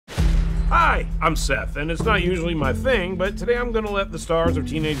Hi, I'm Seth, and it's not usually my thing, but today I'm gonna let the stars of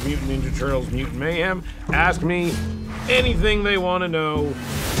Teenage Mutant Ninja Turtles Mutant Mayhem ask me anything they want to know.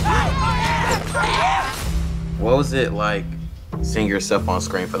 What was it like seeing yourself on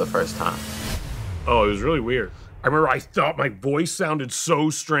screen for the first time? Oh, it was really weird. I remember I thought my voice sounded so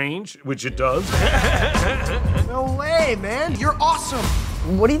strange, which it does. No way, man. You're awesome.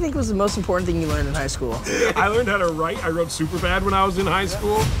 What do you think was the most important thing you learned in high school? I learned how to write. I wrote super bad when I was in high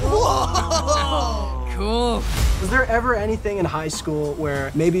school. Whoa! Cool. Was there ever anything in high school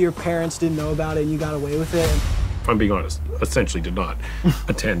where maybe your parents didn't know about it and you got away with it? If I'm being honest, essentially did not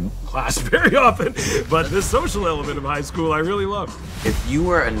attend class very often, but the social element of high school I really loved. If you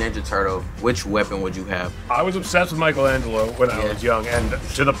were a Ninja Turtle, which weapon would you have? I was obsessed with Michelangelo when I was young, and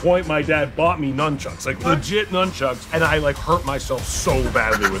to the point my dad bought me nunchucks, like legit nunchucks, and I like hurt myself so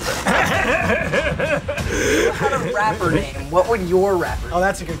badly with them. You had a rapper name. What would your rapper name? Oh,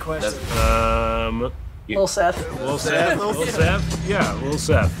 that's a good question. Lil Seth. Lil Seth? Lil Seth? Yeah, Lil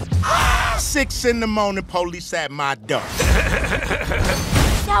Seth. 6 in the morning, police at my door.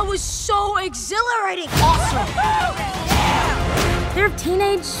 That was so exhilarating. Awesome. They're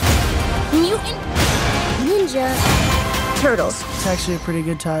Teenage Mutant Ninja Turtles. It's actually a pretty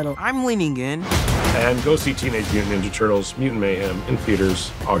good title. I'm leaning in. And go see Teenage Mutant Ninja Turtles Mutant Mayhem in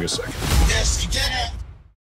theaters August 2nd. Yes, you can.